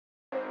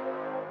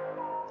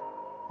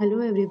Hello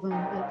everyone,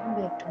 welcome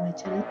back to my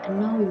channel and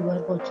now you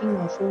are watching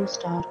a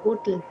 4-star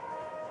hotel.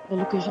 The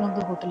location of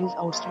the hotel is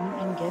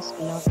outstanding and guests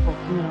love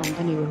walking around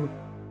the neighborhood.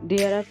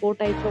 There are 4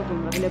 types of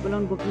rooms available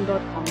on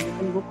booking.com. You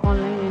can book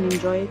online and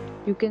enjoy it.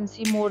 You can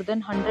see more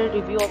than 100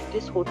 reviews of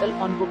this hotel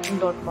on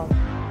booking.com.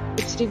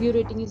 Its review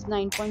rating is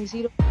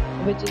 9.0,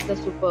 which is the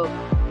superb.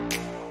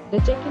 The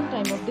check-in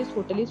time of this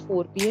hotel is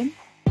 4 p.m.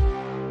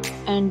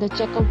 and the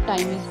checkout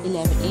time is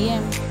 11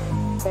 a.m.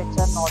 Pets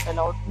are not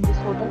allowed in this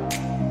hotel.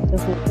 The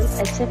hotel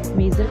accepts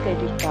major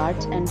credit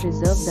cards and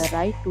reserves the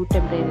right to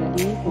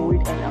temporarily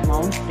hold an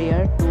amount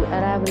prior to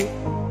arrival.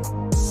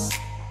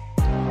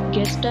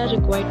 Guests are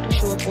required to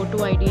show a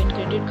photo ID and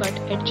credit card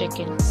at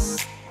check-in.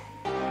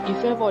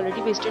 If you have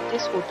already visited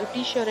this hotel,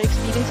 please share your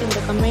experience in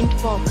the comment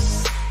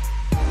box.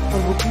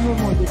 For booking or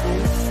more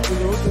details,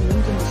 below the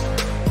link in the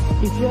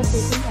description. If you are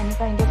facing any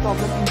kind of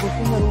problem in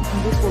booking a room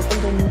in this hotel,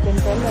 then you can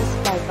tell us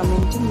by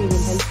commenting. We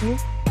will help you.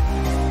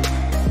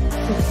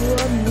 If you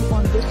are new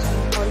on this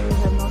channel or you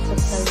have not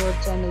subscribed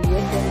our channel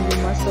yet, then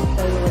you must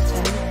subscribe our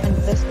channel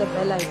and press the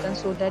bell icon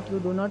so that you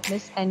do not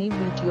miss any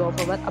video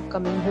of our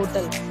upcoming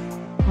hotel.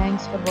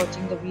 Thanks for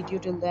watching the video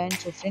till the end.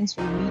 So friends,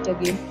 will meet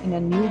again in a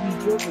new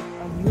video with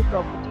a new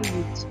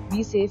property.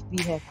 Be safe,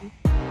 be happy.